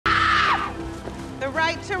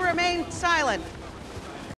right to remain silent.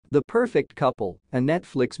 The Perfect Couple, a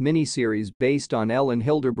Netflix miniseries based on Ellen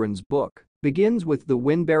Hilderbrand's book, begins with the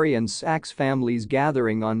Winberry and Sachs families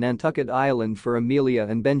gathering on Nantucket Island for Emilia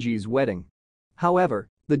and Benji's wedding. However,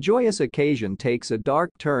 the joyous occasion takes a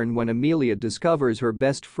dark turn when Emilia discovers her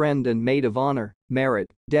best friend and maid of honor,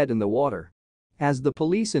 Merritt, dead in the water. As the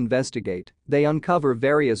police investigate, they uncover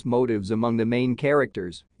various motives among the main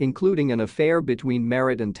characters, including an affair between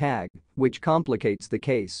Merritt and Tag, which complicates the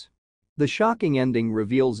case. The shocking ending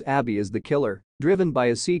reveals Abby as the killer, driven by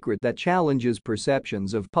a secret that challenges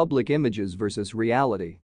perceptions of public images versus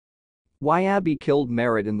reality. Why Abby killed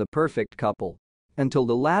Merritt in The Perfect Couple? Until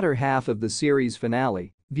the latter half of the series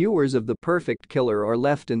finale, viewers of The Perfect Killer are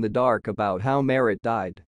left in the dark about how Merritt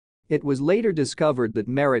died. It was later discovered that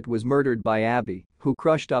Merritt was murdered by Abby, who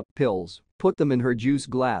crushed up pills, put them in her juice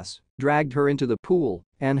glass, dragged her into the pool,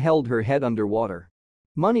 and held her head underwater.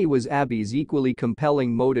 Money was Abby's equally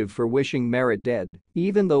compelling motive for wishing Merritt dead,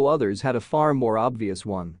 even though others had a far more obvious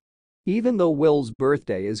one. Even though Will's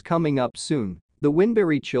birthday is coming up soon, the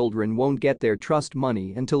Winberry children won't get their trust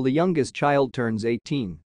money until the youngest child turns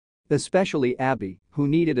 18. Especially Abby, who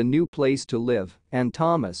needed a new place to live, and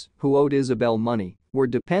Thomas, who owed Isabel money, were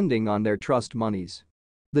depending on their trust monies.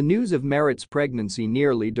 The news of Merritt's pregnancy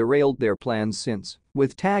nearly derailed their plans since,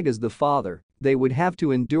 with Tag as the father, they would have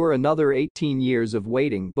to endure another 18 years of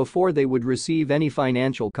waiting before they would receive any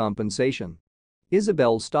financial compensation.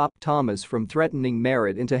 Isabel stopped Thomas from threatening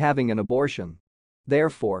Merritt into having an abortion.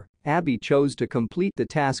 Therefore, Abby chose to complete the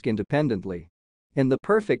task independently. In The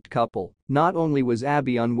Perfect Couple, not only was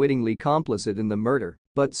Abby unwittingly complicit in the murder,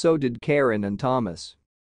 but so did Karen and Thomas.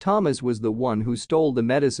 Thomas was the one who stole the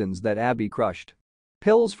medicines that Abby crushed.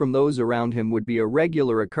 Pills from those around him would be a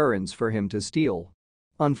regular occurrence for him to steal.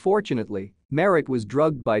 Unfortunately, Merritt was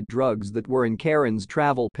drugged by drugs that were in Karen's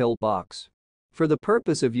travel pill box. For the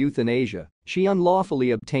purpose of euthanasia, she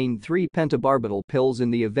unlawfully obtained 3 pentobarbital pills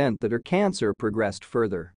in the event that her cancer progressed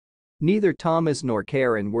further. Neither Thomas nor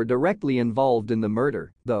Karen were directly involved in the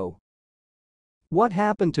murder, though. What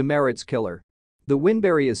happened to Merritt's killer? The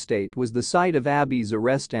Winberry estate was the site of Abby's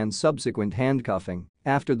arrest and subsequent handcuffing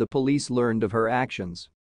after the police learned of her actions.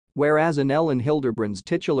 Whereas in Ellen Hilderbrand's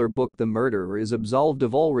titular book The Murderer is absolved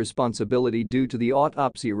of all responsibility due to the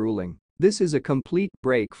autopsy ruling, this is a complete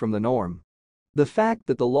break from the norm. The fact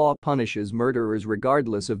that the law punishes murderers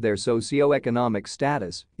regardless of their socioeconomic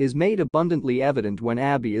status is made abundantly evident when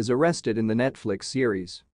Abby is arrested in the Netflix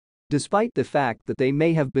series. Despite the fact that they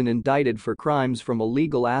may have been indicted for crimes from a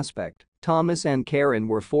legal aspect, Thomas and Karen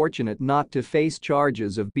were fortunate not to face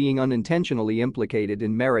charges of being unintentionally implicated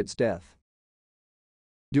in Merritt's death.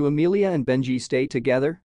 Do Emilia and Benji stay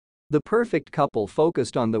together? The Perfect Couple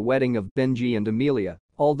focused on the wedding of Benji and Emilia,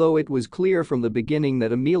 although it was clear from the beginning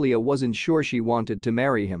that Emilia wasn't sure she wanted to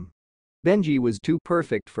marry him. Benji was too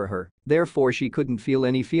perfect for her, therefore she couldn't feel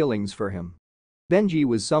any feelings for him. Benji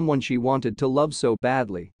was someone she wanted to love so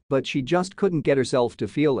badly, but she just couldn't get herself to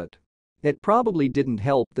feel it. It probably didn't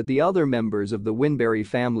help that the other members of the Winberry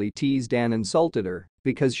family teased and insulted her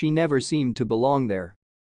because she never seemed to belong there.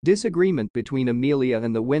 Disagreement between Emilia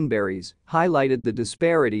and the Winberrys highlighted the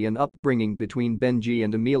disparity in upbringing between Benji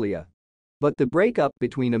and Emilia. But the breakup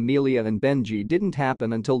between Emilia and Benji didn't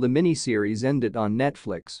happen until the miniseries ended on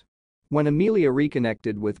Netflix. When Emilia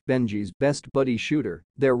reconnected with Benji's best buddy Shooter,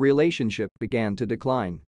 their relationship began to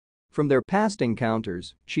decline. From their past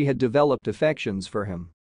encounters, she had developed affections for him.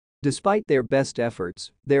 Despite their best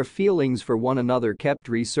efforts, their feelings for one another kept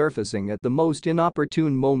resurfacing at the most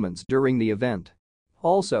inopportune moments during the event.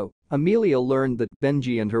 Also, Emilia learned that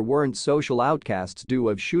Benji and her weren't social outcasts due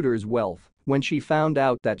of Shooter's wealth when she found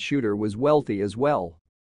out that Shooter was wealthy as well.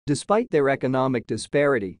 Despite their economic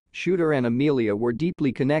disparity, Shooter and Emilia were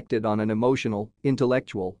deeply connected on an emotional,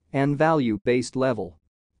 intellectual, and value-based level.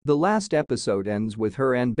 The last episode ends with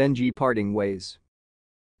her and Benji parting ways.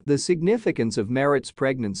 The significance of Merritt's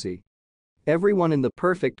pregnancy. Everyone in The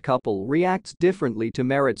Perfect Couple reacts differently to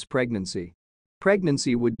Merritt's pregnancy.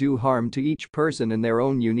 Pregnancy would do harm to each person in their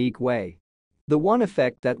own unique way. The one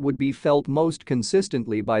effect that would be felt most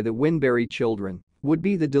consistently by the Winberry children would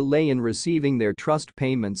be the delay in receiving their trust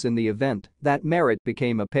payments in the event that Merritt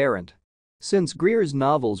became a parent. Since Greer's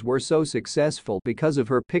novels were so successful because of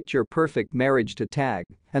her picture-perfect marriage to Tag,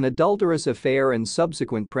 an adulterous affair and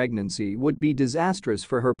subsequent pregnancy would be disastrous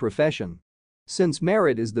for her profession. Since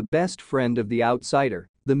Merritt is the best friend of the outsider,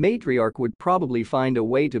 the matriarch would probably find a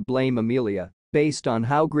way to blame Emilia based on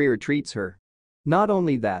how Greer treats her. Not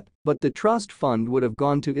only that, but the trust fund would have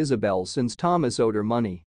gone to Isabel since Thomas owed her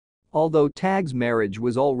money. Although Tag's marriage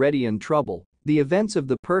was already in trouble, The events of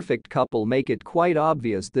The Perfect Couple make it quite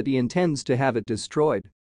obvious that he intends to have it destroyed.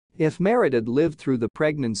 If Merritt had lived through the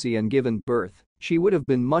pregnancy and given birth, she would have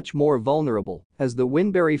been much more vulnerable, as the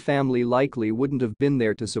Winberry family likely wouldn't have been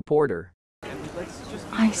there to support her.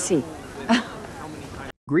 I see.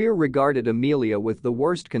 Greer regarded Emilia with the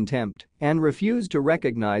worst contempt and refused to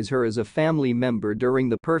recognize her as a family member during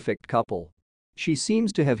The Perfect Couple. She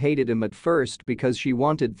seems to have hated him at first because she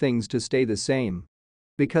wanted things to stay the same.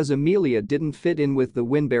 Because Emilia didn't fit in with the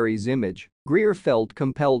Winberry's image, Greer felt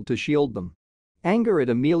compelled to shield them. Anger at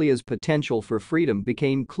Emilia's potential for freedom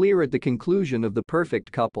became clear at the conclusion of The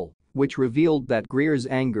Perfect Couple, which revealed that Greer's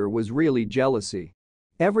anger was really jealousy.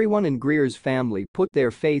 Everyone in Greer's family put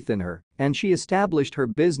their faith in her, and she established her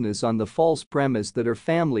business on the false premise that her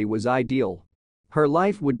family was ideal. Her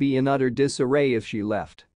life would be in utter disarray if she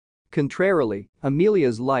left. Contrarily,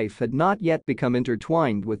 Emilia's life had not yet become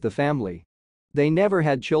intertwined with the family. They never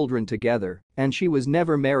had children together, and she was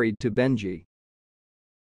never married to Benji.